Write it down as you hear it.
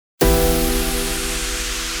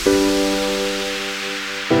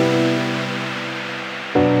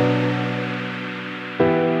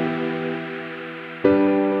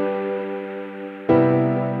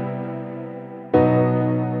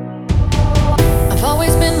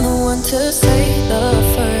to say the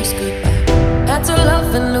first goodbye. Had to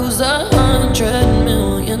love and lose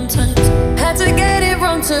 100,000,000 times. Had to get it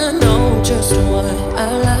wrong to know just what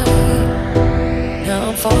I like. Now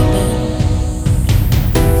I'm falling.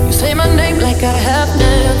 You say my name like I have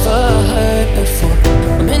never heard before.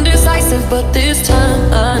 I'm indecisive, but this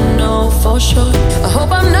time I know for sure. I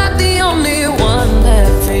hope I'm not the only one that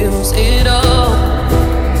feels it all.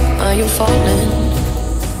 Are you falling?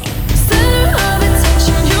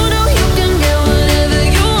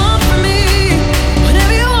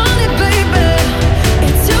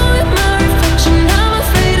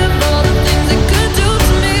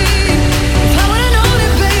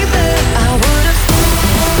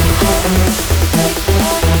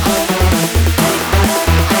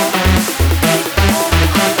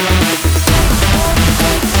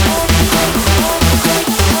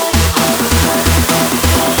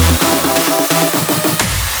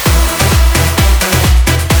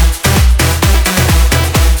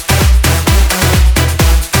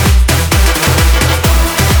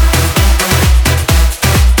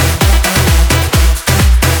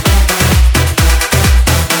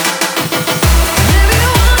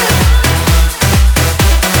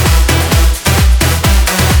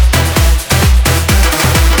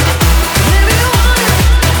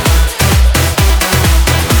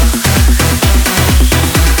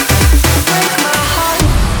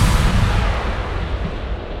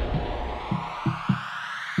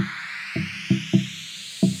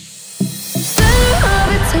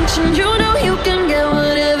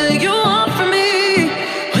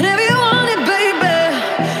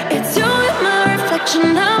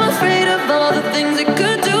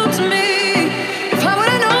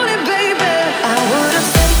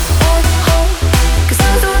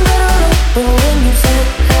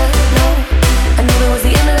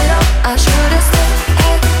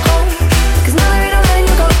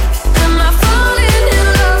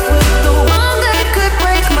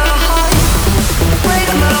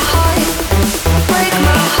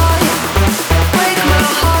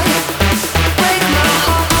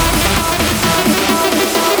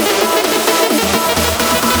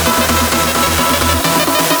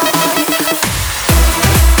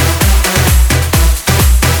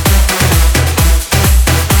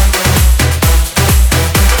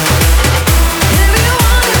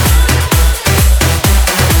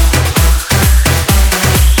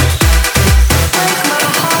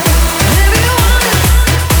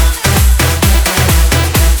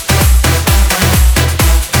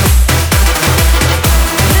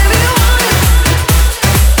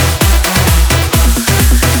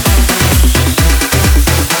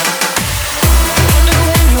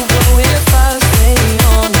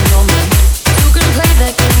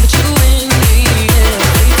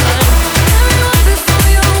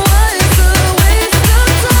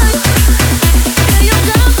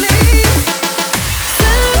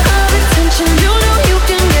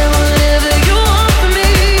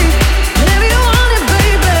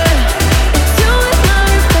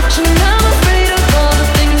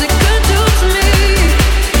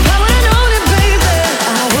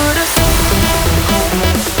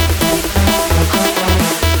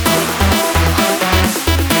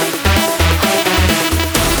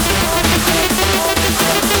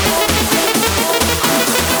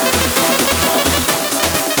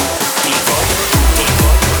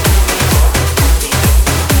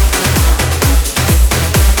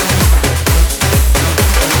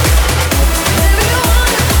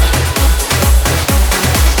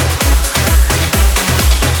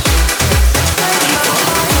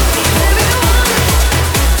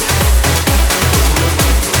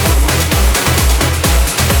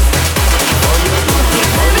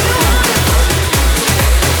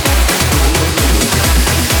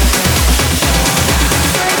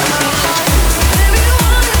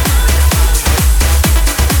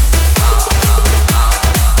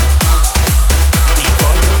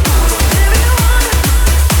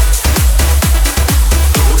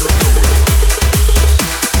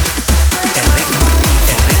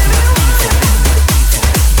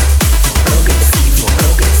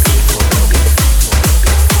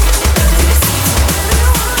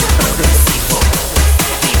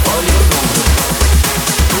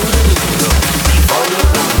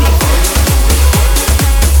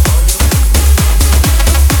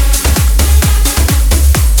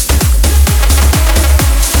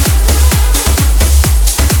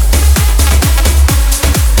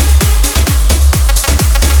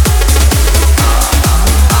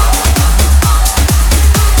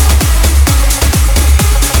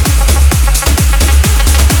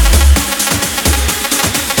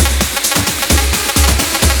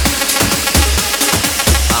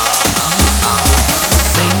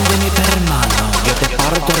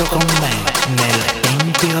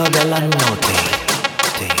 la notte,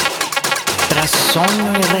 tra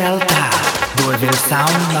sogno e realtà, dove il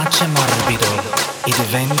sound nasce morbido e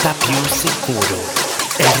diventa più sicuro.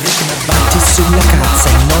 E il ritmo batti sulla cazza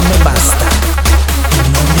e non ne basta, e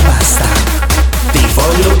non ne basta. Ti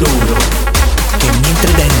voglio duro, che mi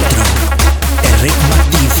entri dentro. È il ritmo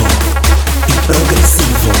attivo, il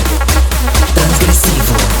progressivo,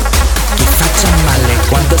 trasgressivo, che faccia male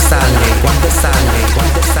quando sale, quando sale,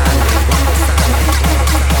 quando sale, quando sale.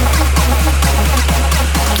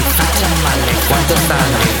 Che faccia male quando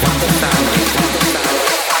sale, quando sale, quando sale.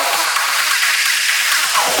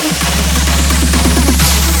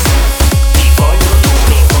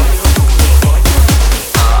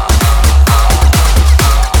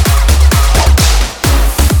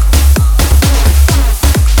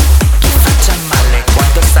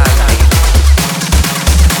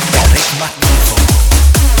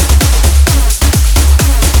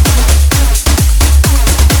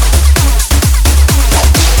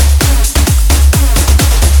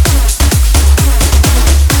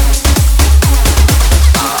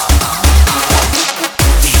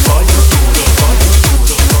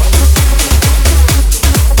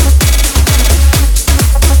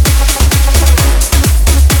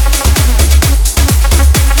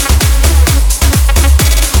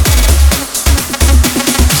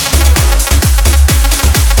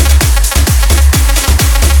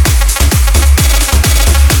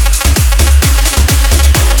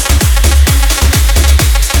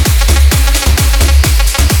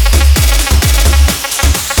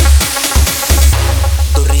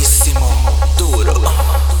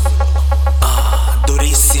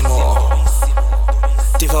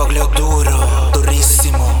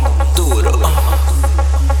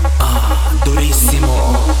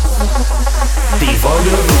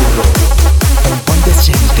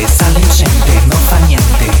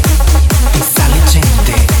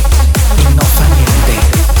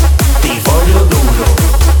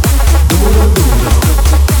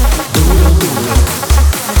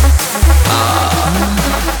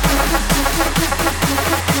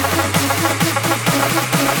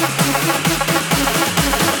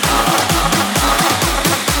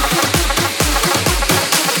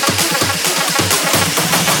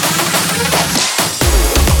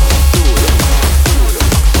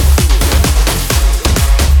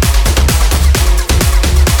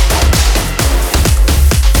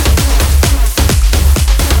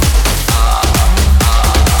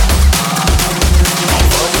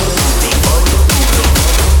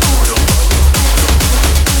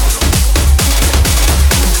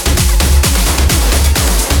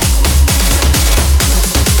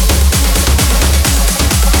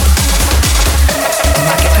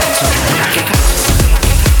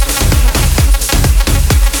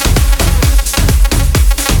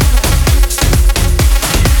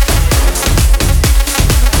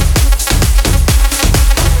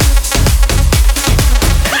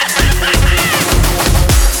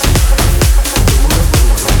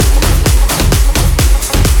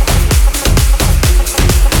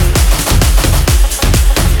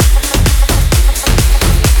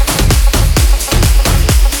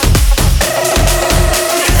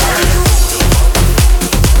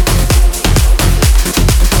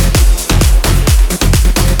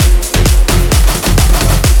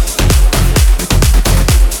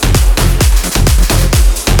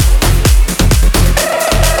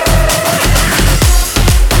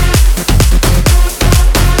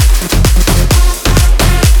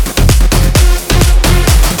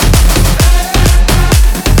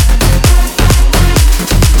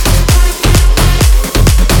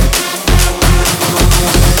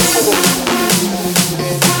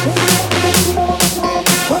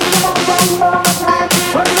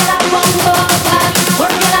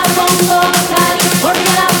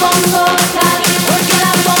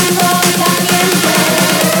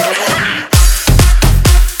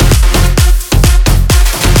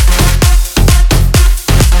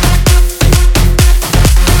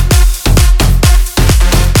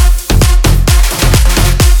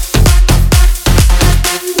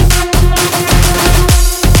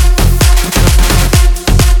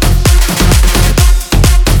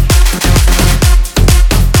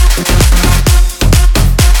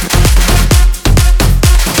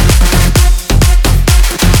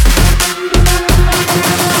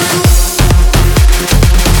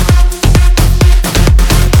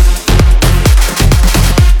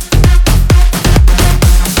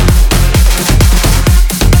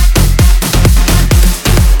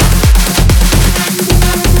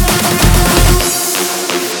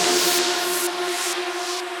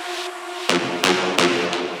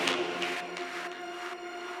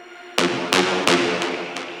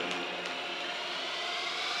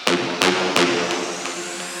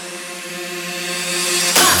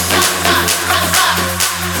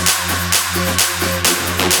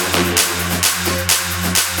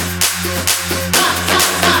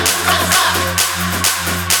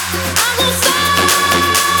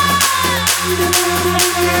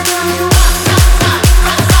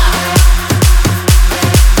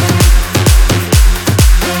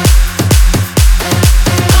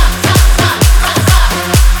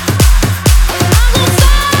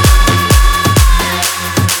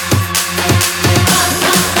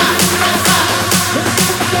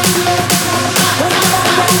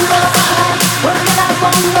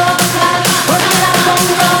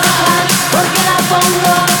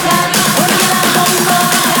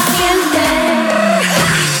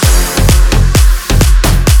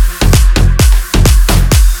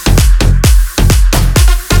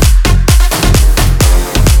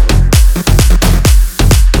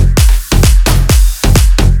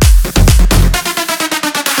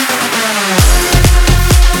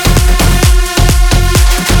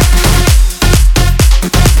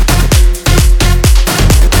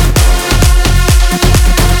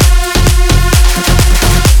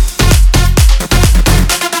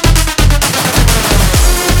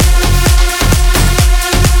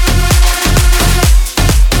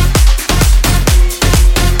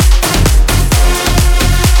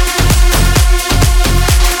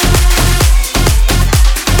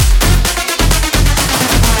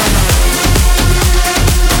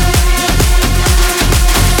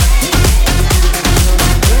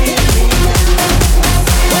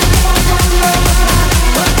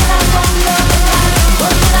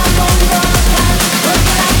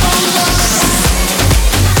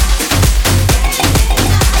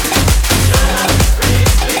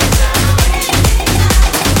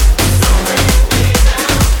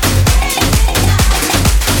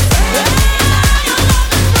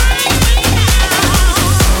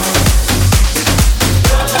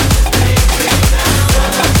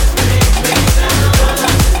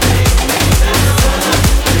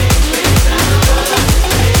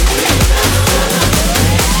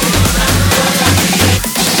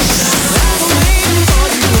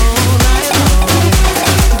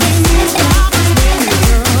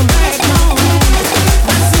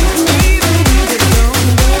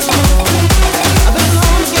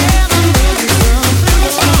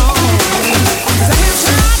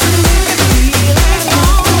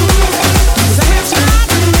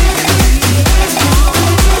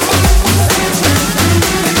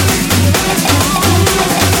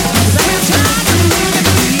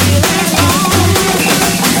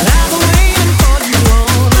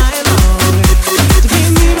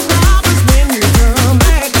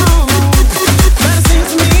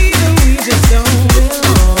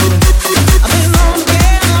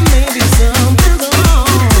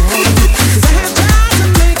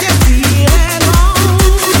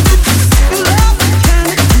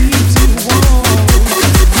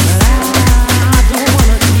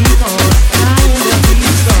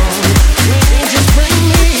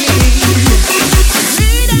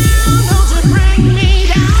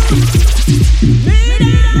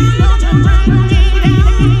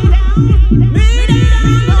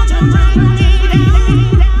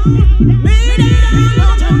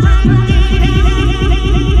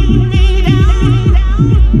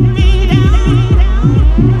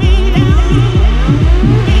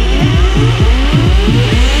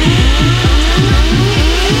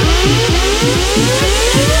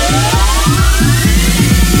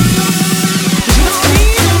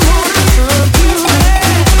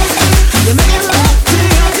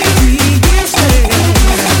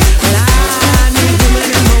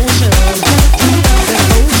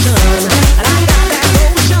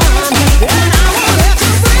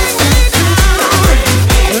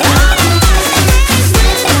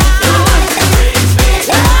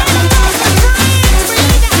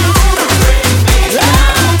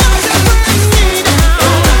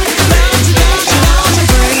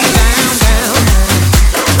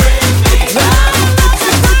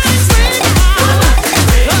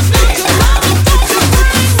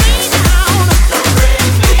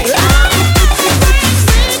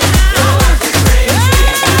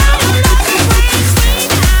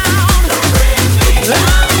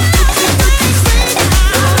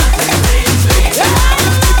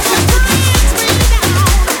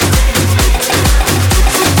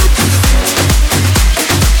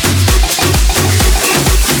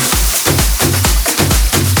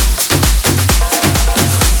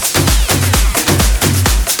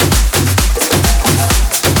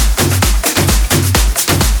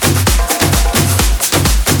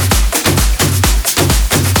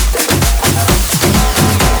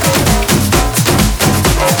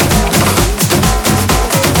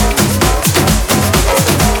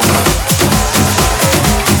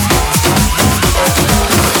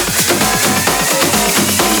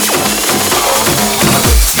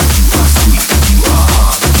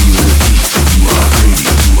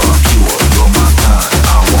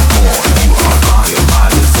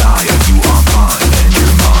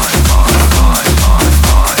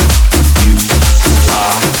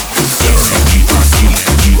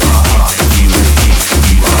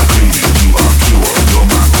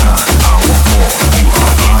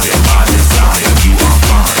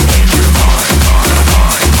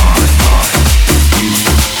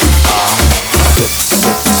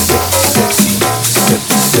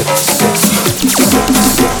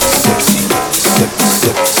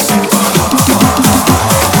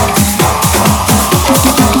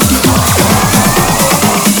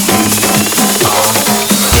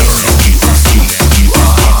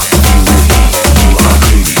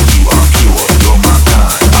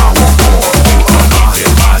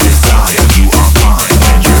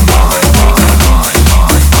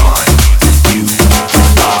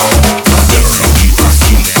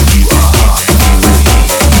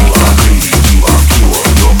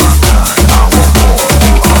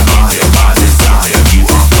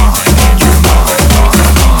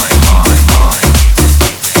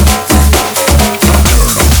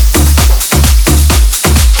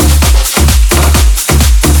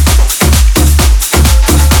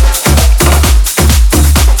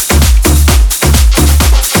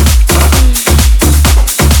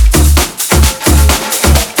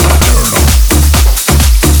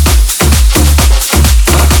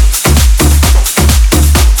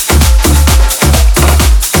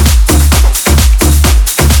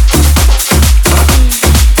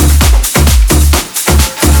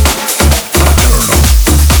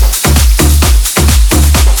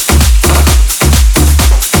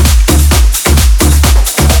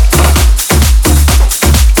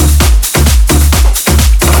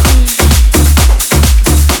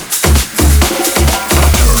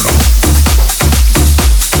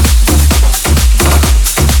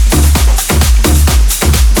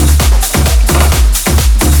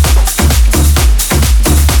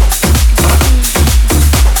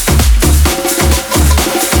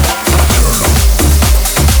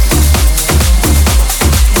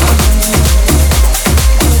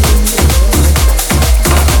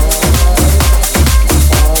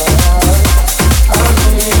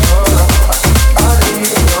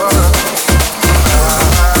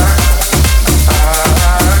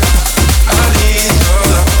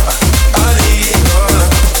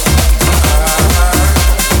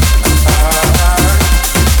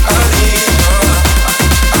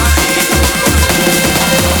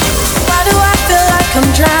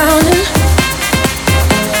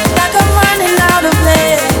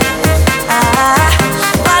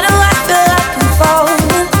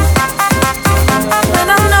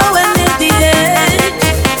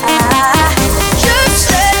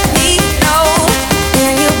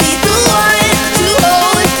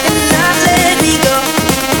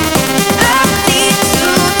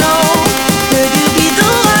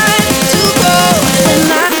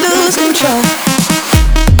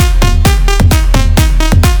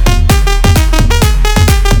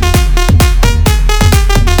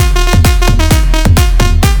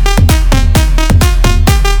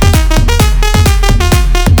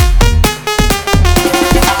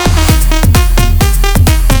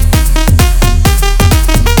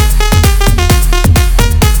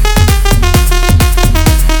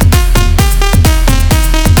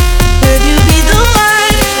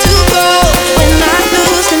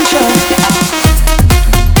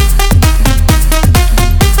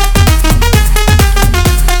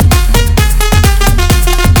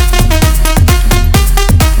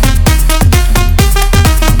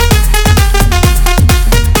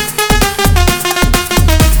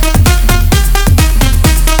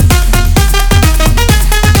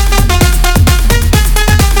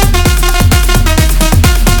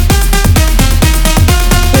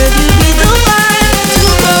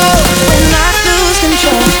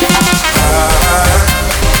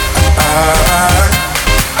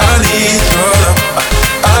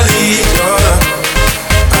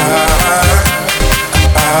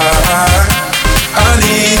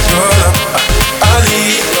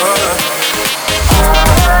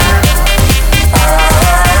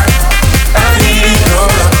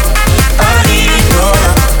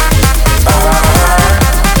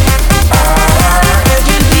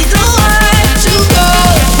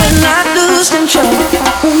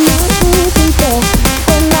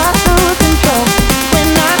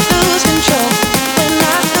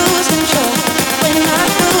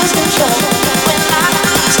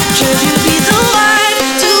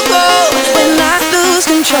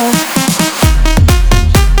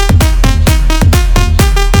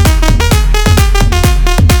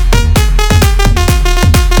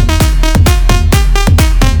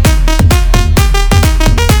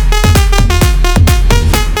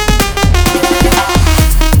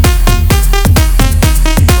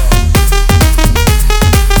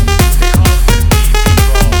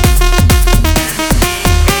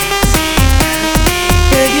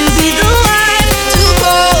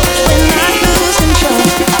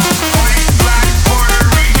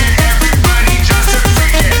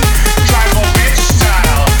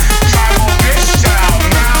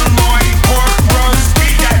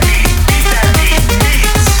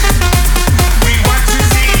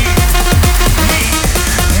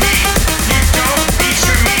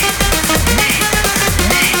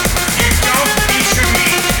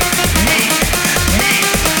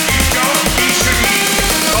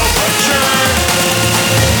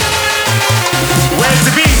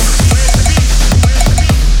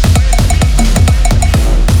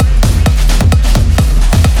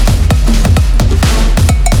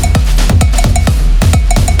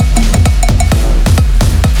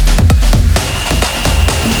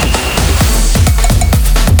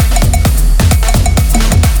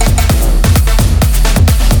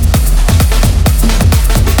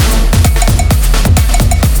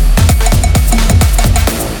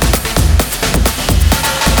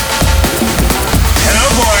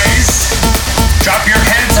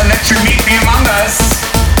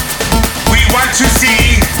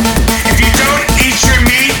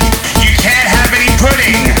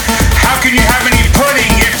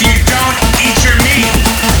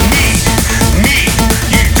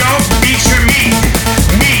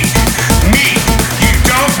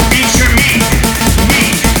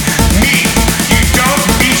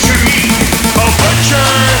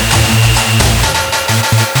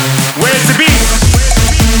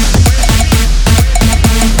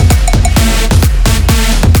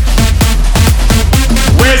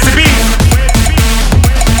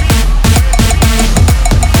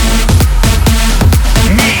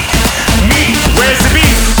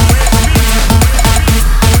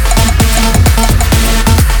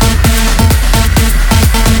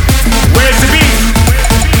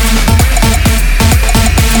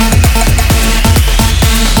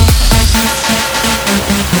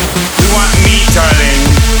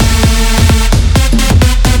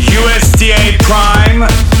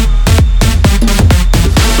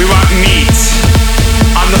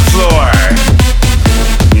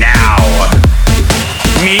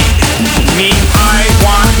 meat, I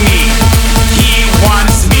want meat. He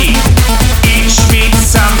wants meat. Each meat,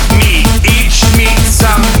 some meat. Each meat,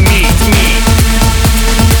 some meat. Meat.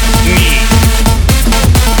 Meat.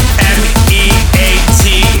 M-E-A-T,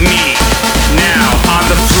 meat. Now, on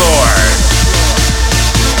the floor.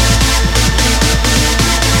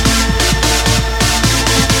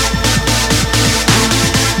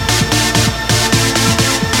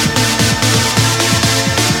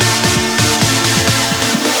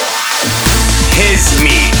 His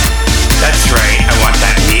meat. That's right, I want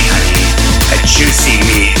that meat, honey. That juicy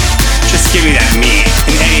meat. Just give me that meat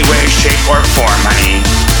in any way, shape, or form, honey.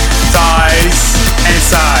 Thighs and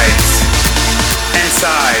sides. And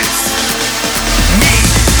sides. Meat.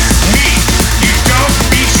 Meat. You don't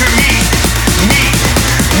beat your meat. Meat.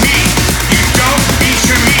 Meat. You don't beat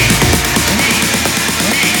your meat. Meat.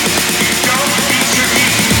 Meat. You don't beat your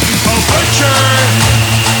meat. Oh, butcher!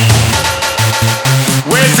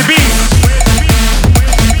 Where's the beef?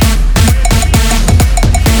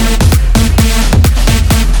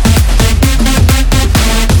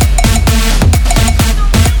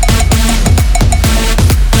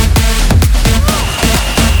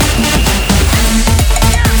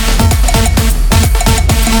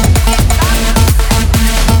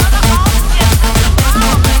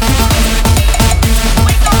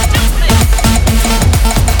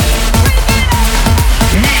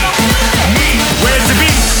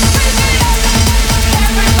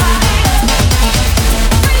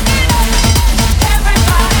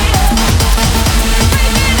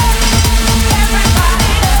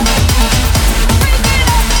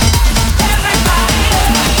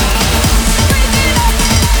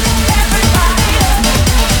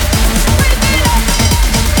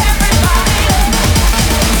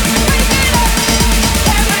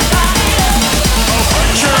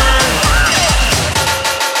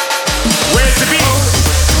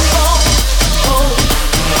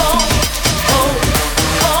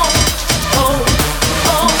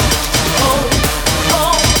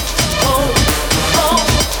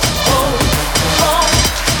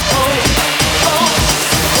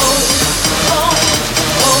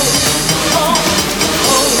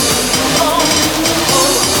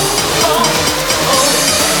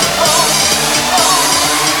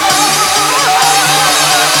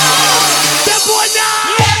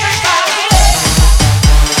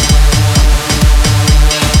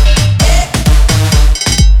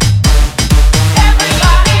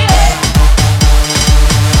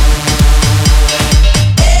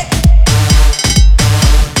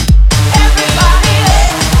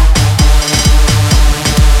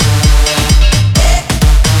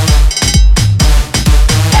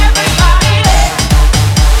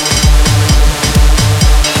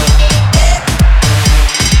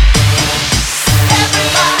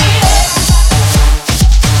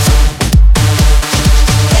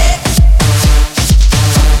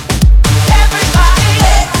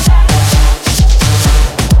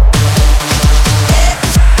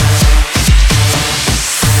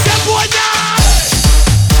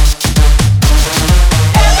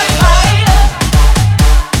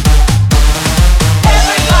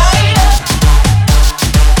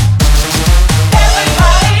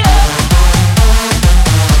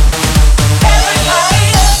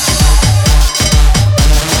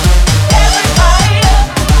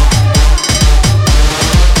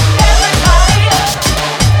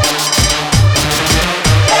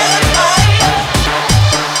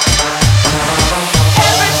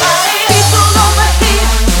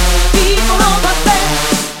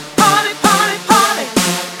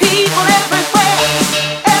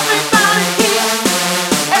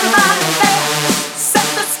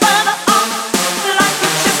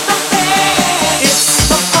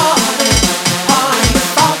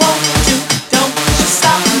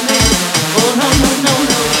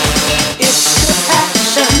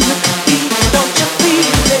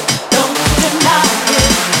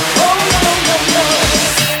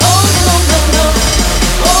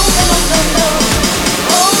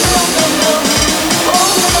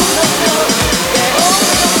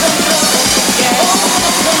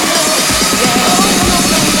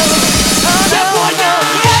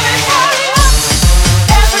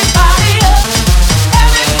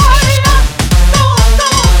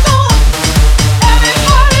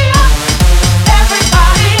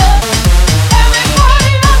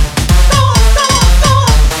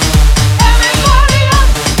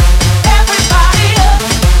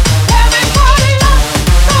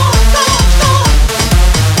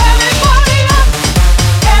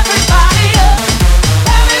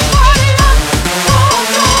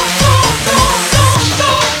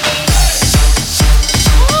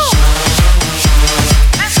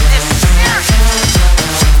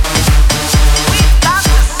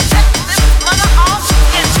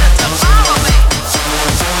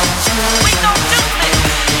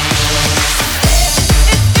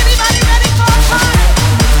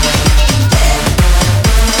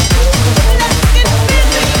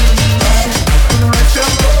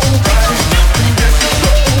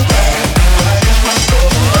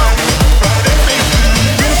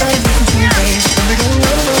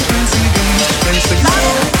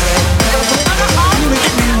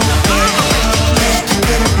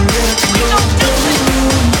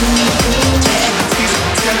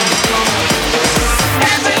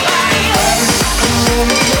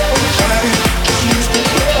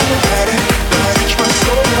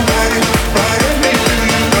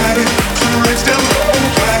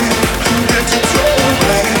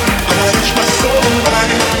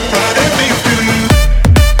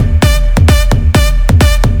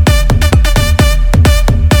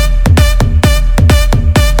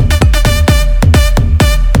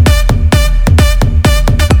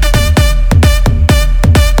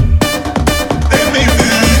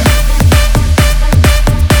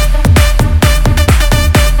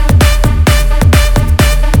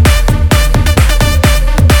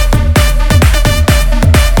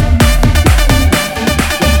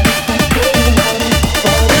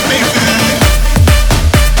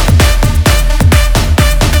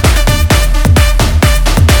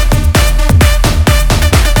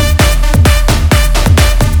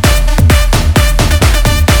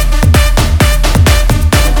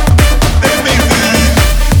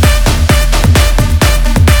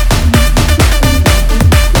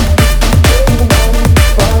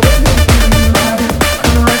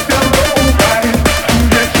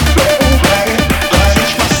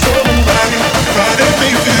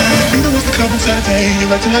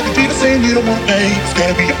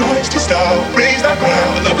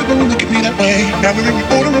 that way. Now we're in the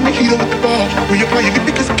order and we heat up the bar. We apply it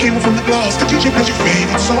because it came from the glass. The DJ plays your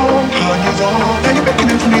favorite song, Kanye's on. Now you're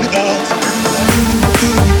beckoning for me to dance.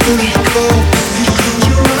 Close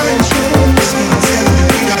your eyes, tell me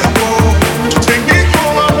we gotta go. So take me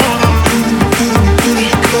home, I wanna.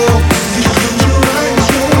 Close your eyes,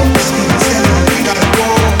 tell me we gotta go.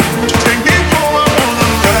 So take me home, I wanna.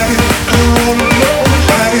 Ride it, I don't wanna know.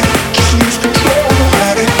 Ride it, just lose control.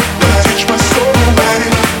 Ride it, touch my soul. Ride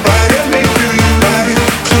it, make me feel you. Ride it,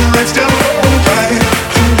 come let's down low. Ride it,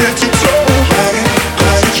 from head to toe. Ride it,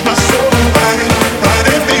 touch my soul. Ride it,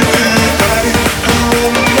 make me feel you. Ride it, I don't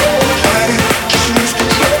wanna know. Ride it, just lose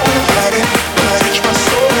control.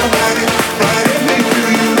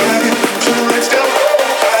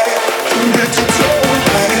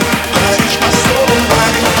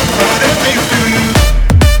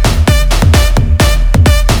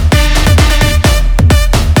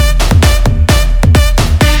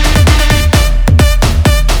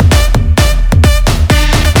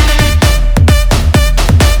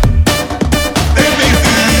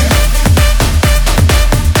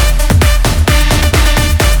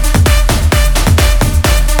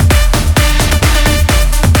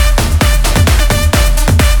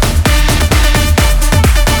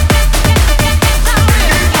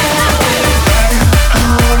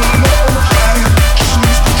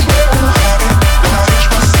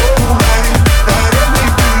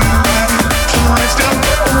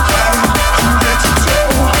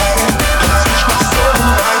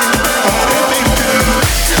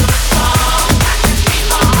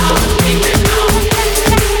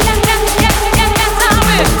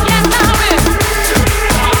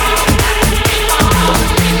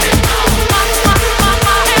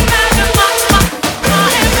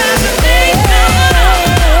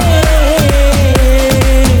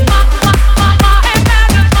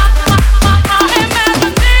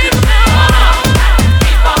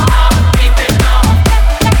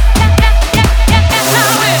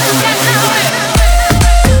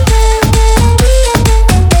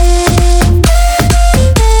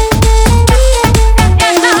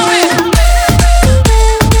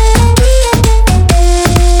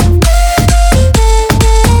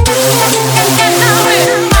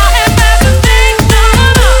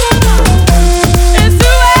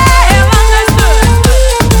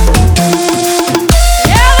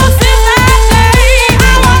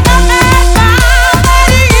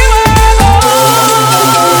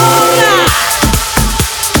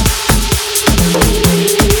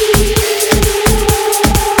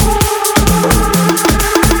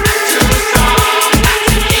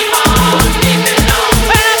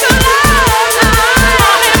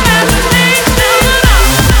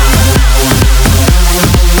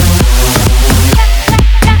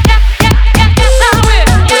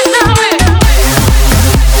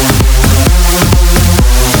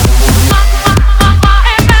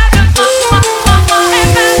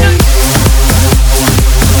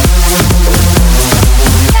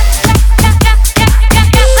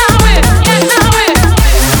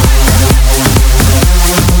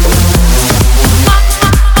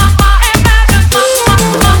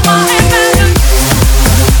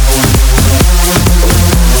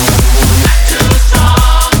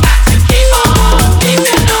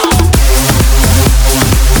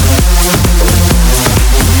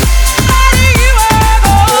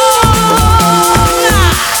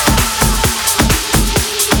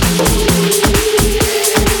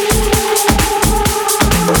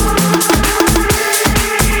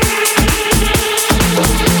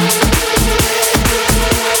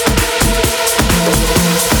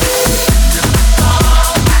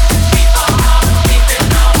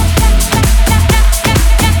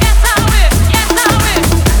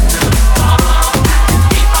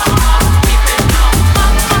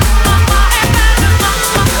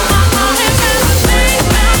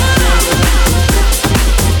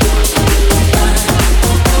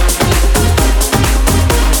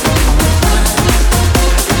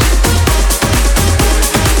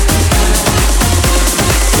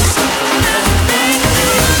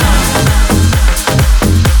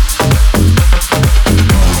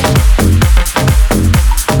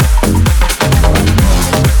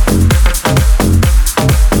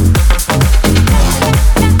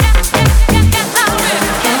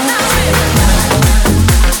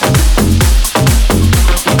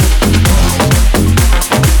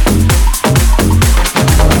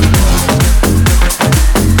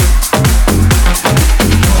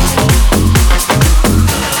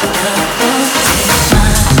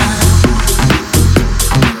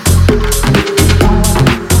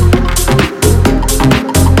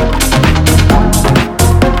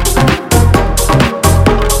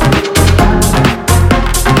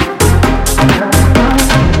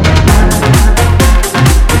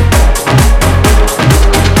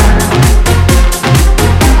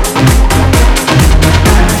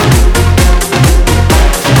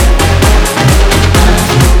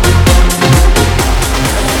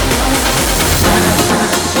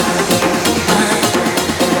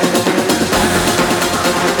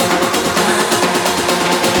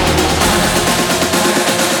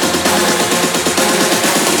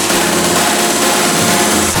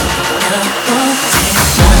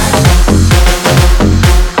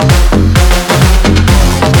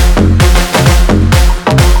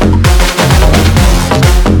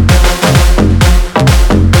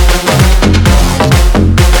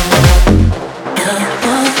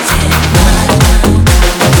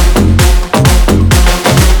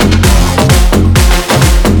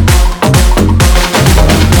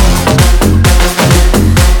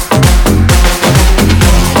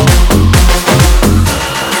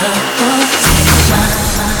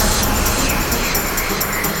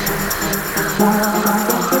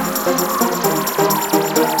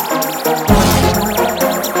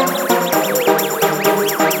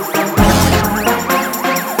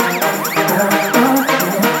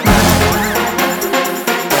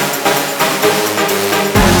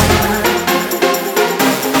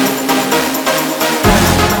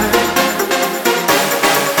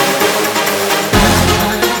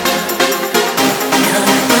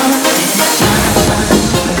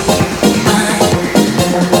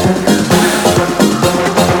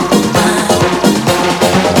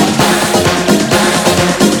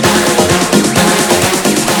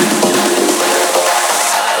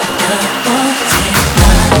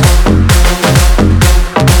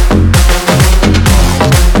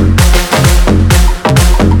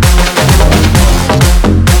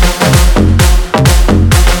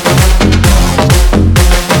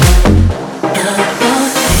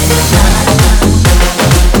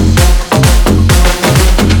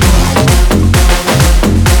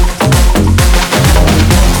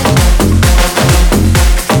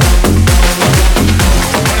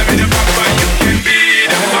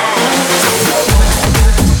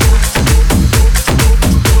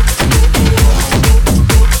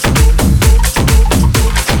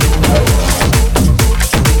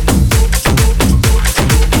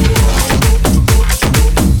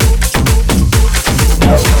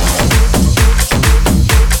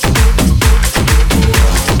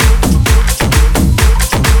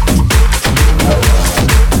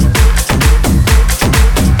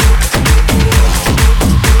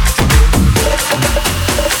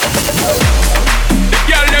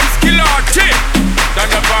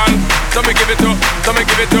 so me give it to, so me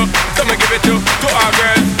give it to, so me give it to our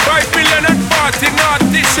girls. 5 million and 40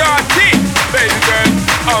 naughty shorty. Baby girl,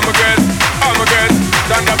 all my girls, all my girls.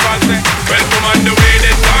 Thunder Fancy, welcome on the way.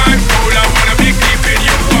 The time cool, I wanna be keeping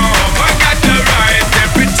you warm. I got the right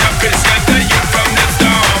temperature, to shelter you from the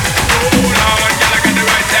storm. Hold on, girl, I got the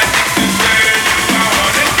right tactics to turn you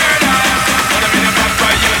on. And girl, I wanna be the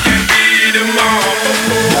papa, you can be the mom.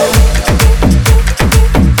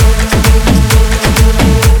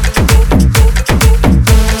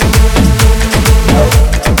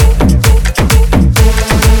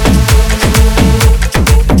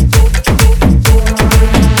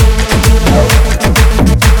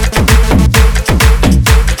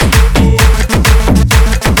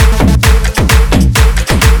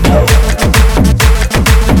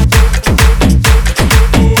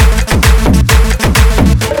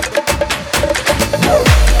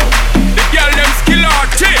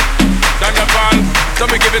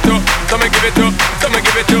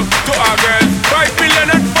 To our girls, 5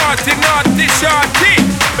 million and 40 naughty shorty.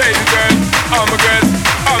 Baby girl, all my girls,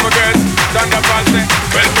 all my girls. Thunder Fancy,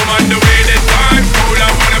 welcome on the way. The time cool,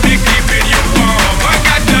 I wanna be keeping you warm. I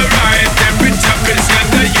got the right temperature, to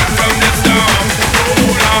shelter you from the storm.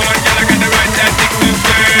 Hold on, girl, I got the right tactics to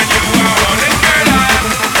turn you on. And girl, I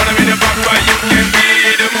wanna be the papa, you can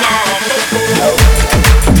be the mom.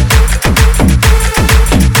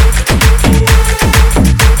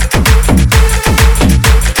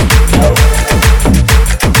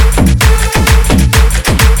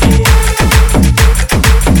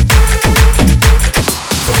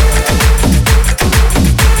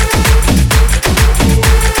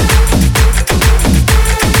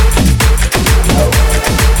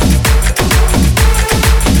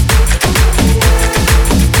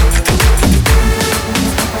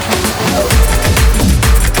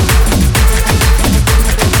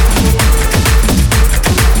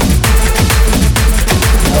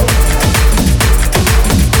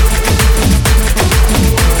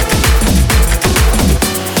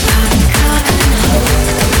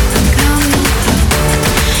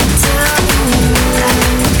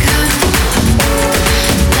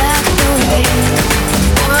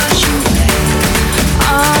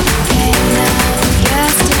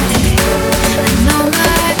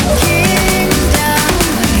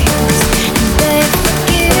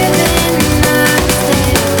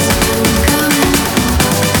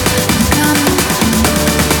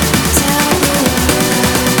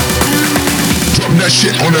 That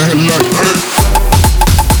shit on the head like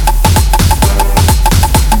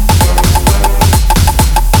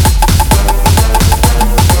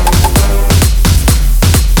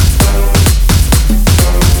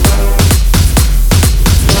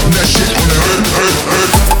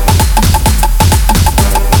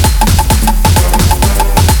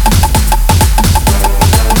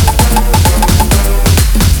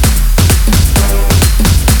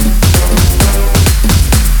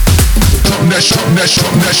that shit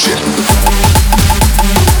on the head. That shit.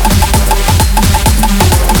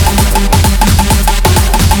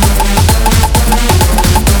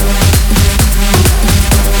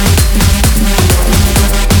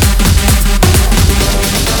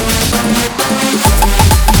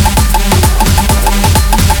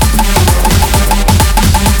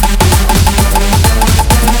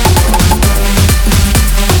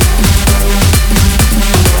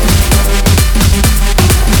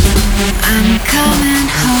 I'm coming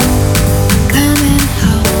home,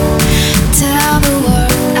 tell the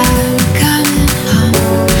world I'm coming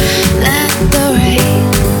home. Let the rain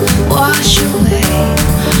wash away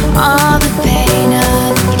all the pain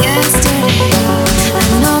of yesterday. I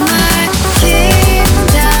know my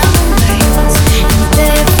kingdom waits, and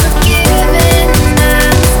they've forgiven my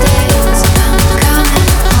mistakes. I'm coming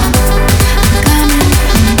home,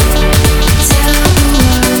 tell the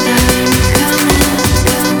world I'm coming.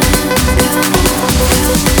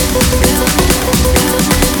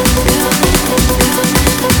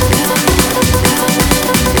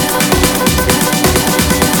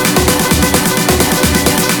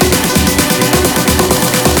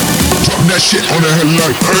 That shit on the head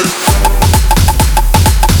like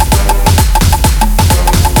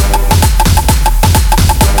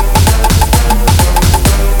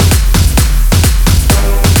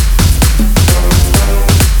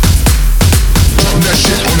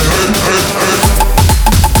shit on the head.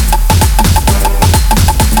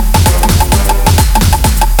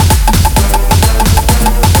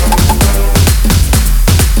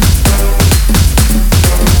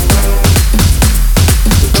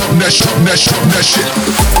 That shit.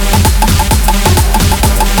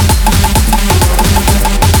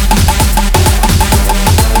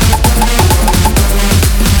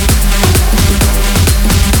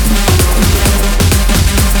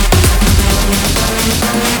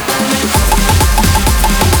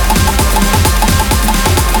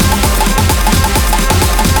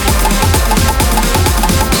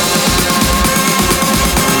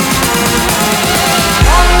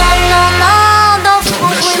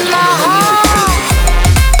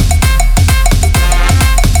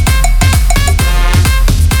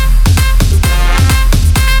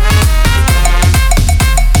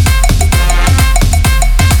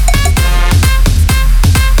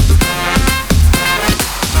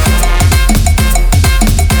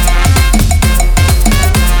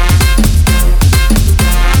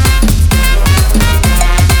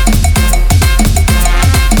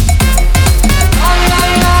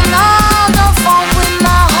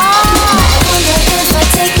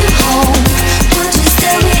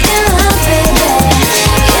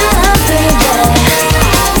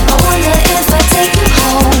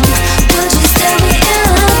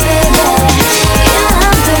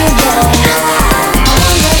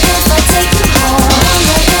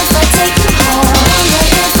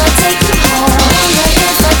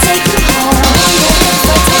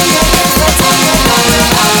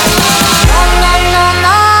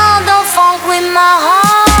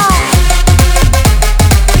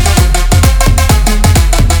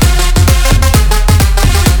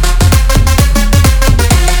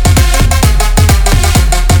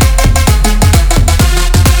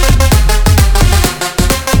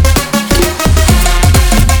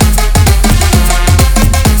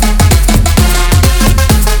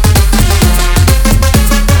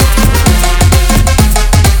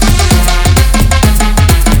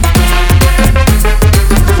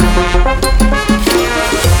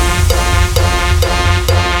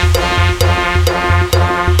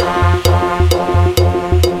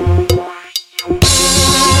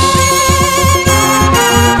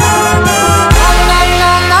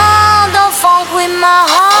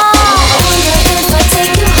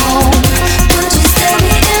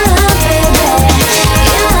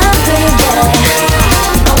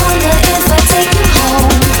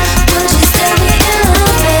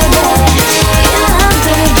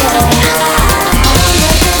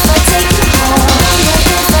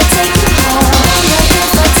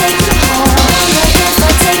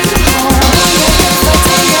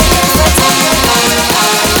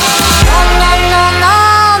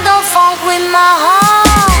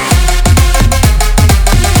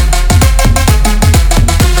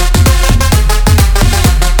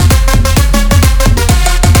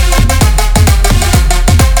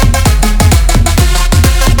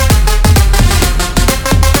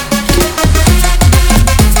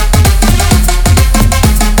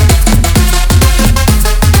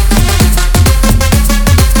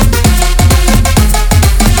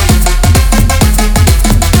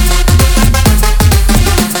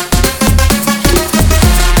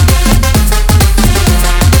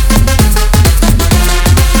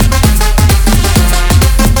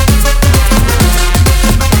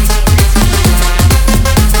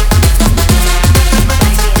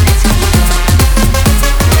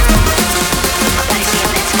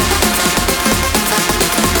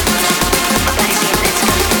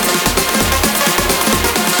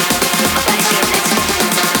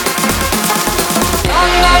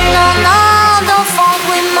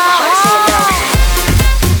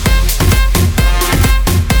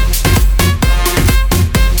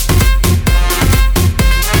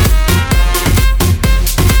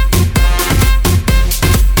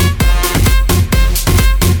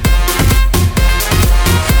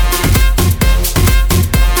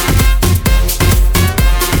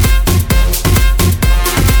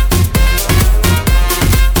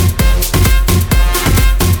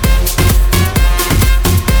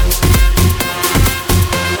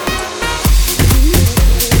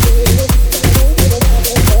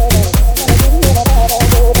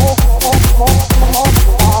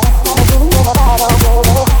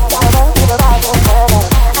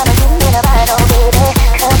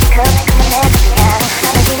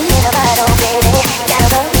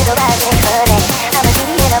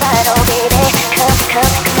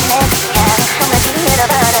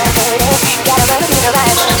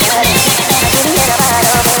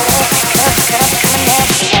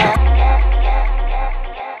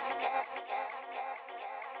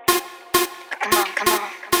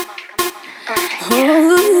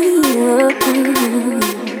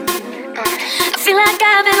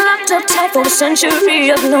 for a century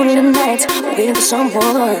of lonely nights, waiting for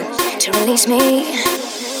someone to release me.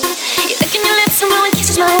 You're licking your lips and blowing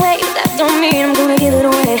kisses my way, but that don't mean I'm gonna give it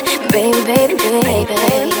away, baby, baby, baby.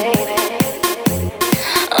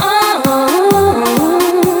 Oh,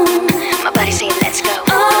 my body's saying let's go.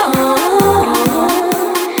 Oh,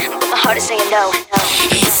 but my heart is saying no.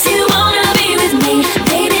 If you wanna be with me,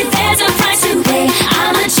 baby, there's a price to pay.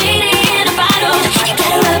 I'm a genie in a bottle. You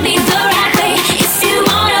gotta rub me the right way. If you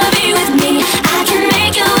wanna be with me, I can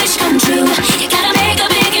make your wish come true. You gotta make a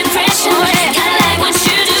big impression. Gotta like what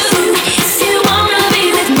you do. If you wanna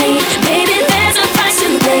be with me, baby, there's a price to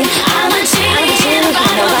pay. I'm a genie in a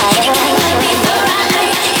bottle. You gotta rub me the right way.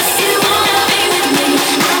 If you wanna be with me,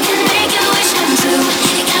 I can make your wish come true.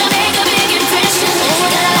 You gotta make a big impression.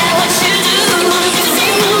 Gotta like what you do. If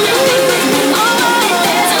you wanna be with me, baby,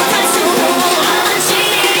 there's a price to pay. I'm a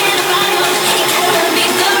genie in a bottle. You gotta rub me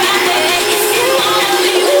the right way. If you wanna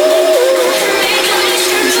be with me, I can make your wish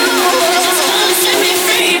come true. Just wanna set me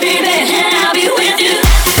free, baby, and I'll be with you.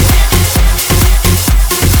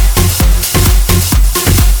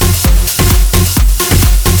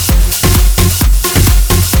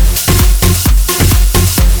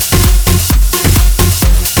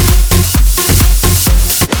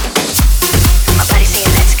 My body's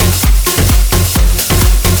saying let's go.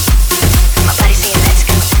 My body's saying let's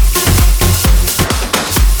go.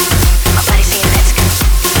 My body's saying let's go.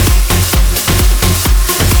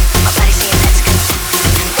 My body's saying let's go.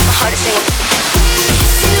 My heart is saying.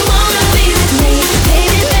 If you wanna be with me,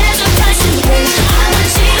 baby, there's a price to pay. I'm a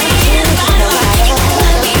genie in a bottle. You gotta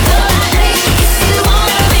love me the right way. If you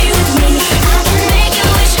wanna be with me, I can make your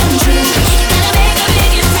wish come true. You gotta make a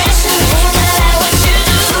big impression. Gotta like what you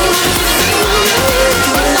do. If you wanna be with me,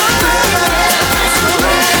 there's a price to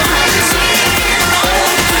pay. I'm a genie in a bottle. You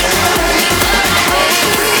gotta love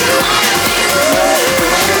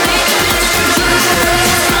me the right way. If you wanna be with me, I can make your wish come true.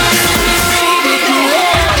 Just wanna set me free, baby,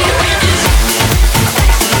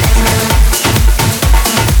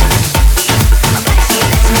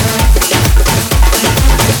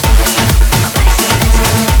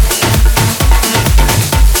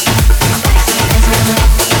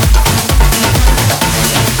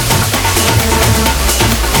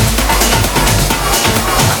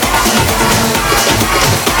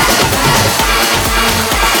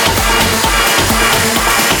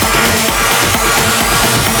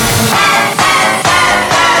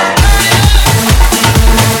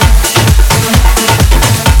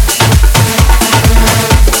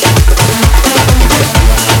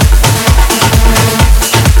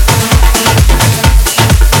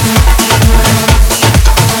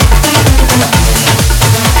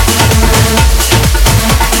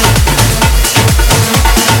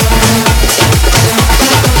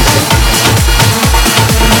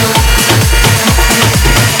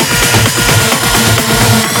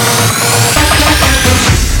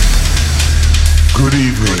 and I'll be with you. Good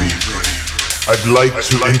evening. I'd like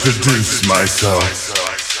to introduce myself.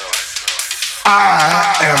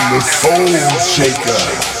 I am the Soul Shaker,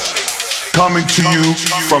 coming to you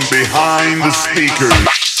from behind the speakers.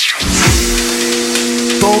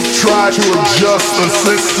 Don't try to adjust the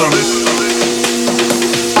system.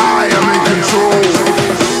 I am in control.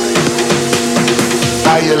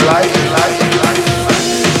 How you like it?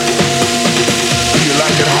 Do you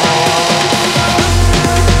like it hard?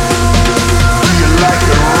 Do you like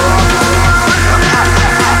it rough?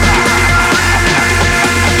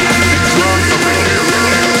 Drums over here.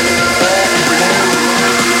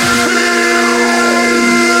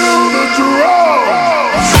 Feel the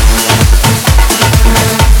drums.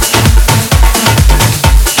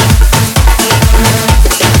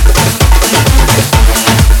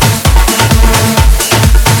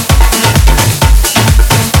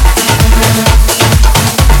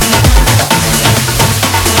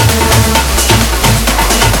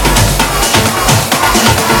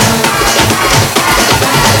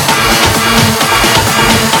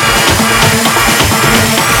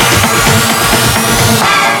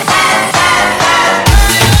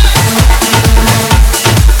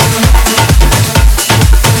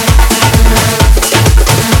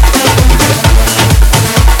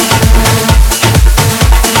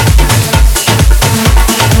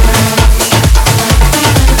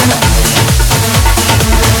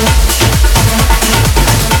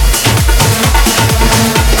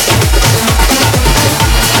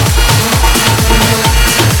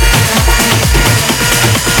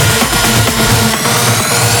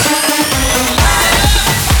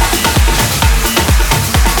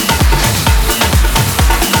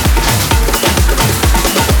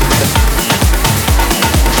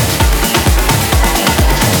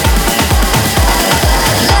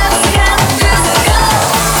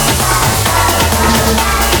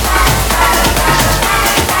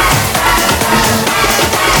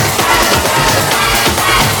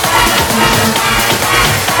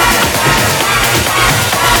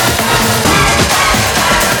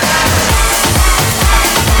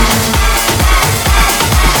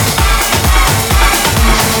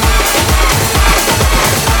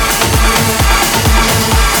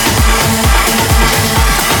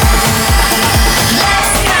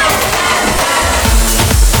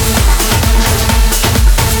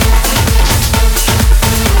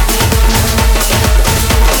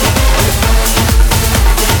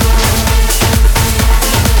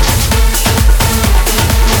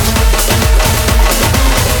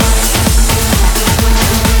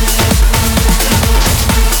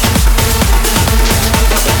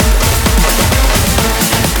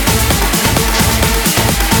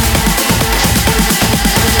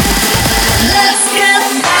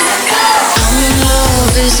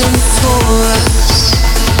 us.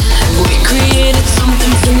 We created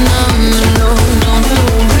something phenomenal. Don't you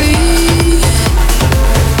agree?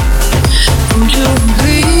 Don't you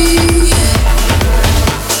agree?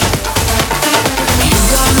 You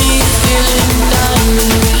got me feeling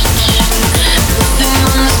diamond rich. Nothing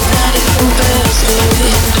on this planet compares to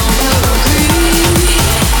it. Don't you agree?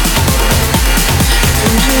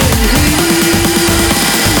 Don't you agree?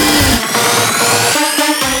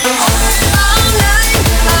 All night,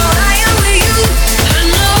 I'll ride with you. I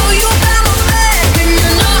know you got my back, and you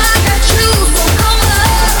know I got you. So come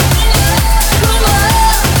up, come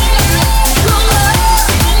up, come up.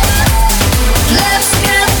 Let's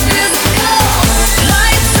get physical.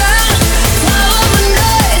 Lights out, follow the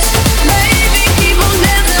noise. Baby, keep on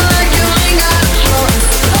dancing like you ain't got a choice.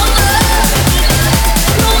 Come up,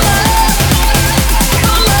 come up,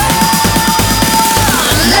 come up.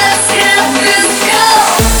 Let's get physical.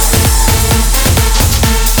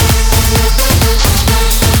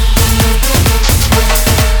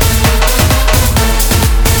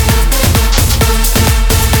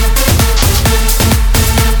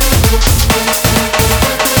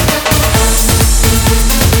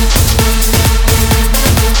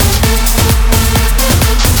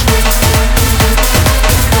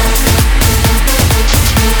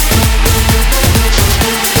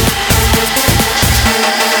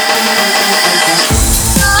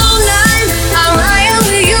 All night, I'll ride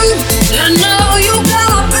with you. I know you got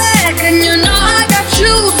my back, and you know I got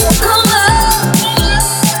you. So come up,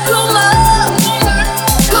 come up,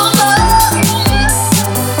 come up.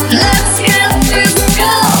 Let's